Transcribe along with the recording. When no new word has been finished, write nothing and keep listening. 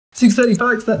6:30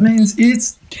 folks, that means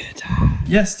it's dinner time.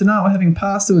 Yes, tonight we're having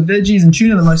pasta with veggies and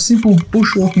tuna, the most simple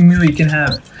bushwalking meal you can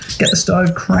have. Get the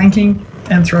stove cranking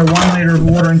and throw 1 litre of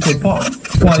water into a pot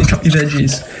while you chop your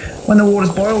veggies. When the water's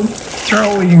boiled, throw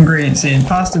all your ingredients in.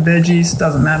 Pasta, veggies,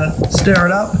 doesn't matter. Stir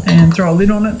it up and throw a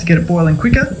lid on it to get it boiling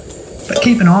quicker. But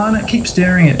keep an eye on it, keep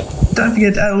stirring it. Don't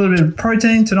forget to add a little bit of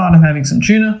protein. Tonight I'm having some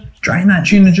tuna. Drain that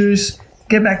tuna juice.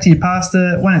 Get back to your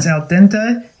pasta when it's al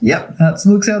dente. Yep, that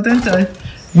looks al dente.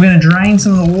 We're going to drain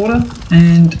some of the water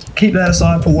and keep that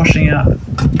aside for washing up.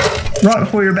 Right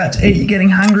before you're about to eat, you're getting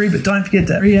hungry, but don't forget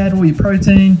to re-add all your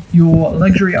protein, your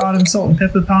luxury items, salt and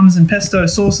pepper, puns and pesto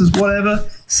sauces, whatever.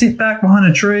 Sit back behind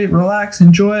a tree, relax,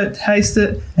 enjoy it, taste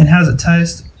it, and how does it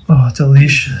taste? Oh,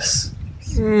 delicious.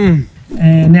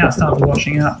 And now it's time for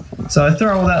washing up. So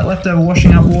throw all that leftover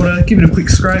washing up water, give it a quick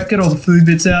scrape, get all the food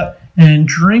bits out, and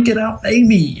drink it up,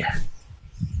 baby.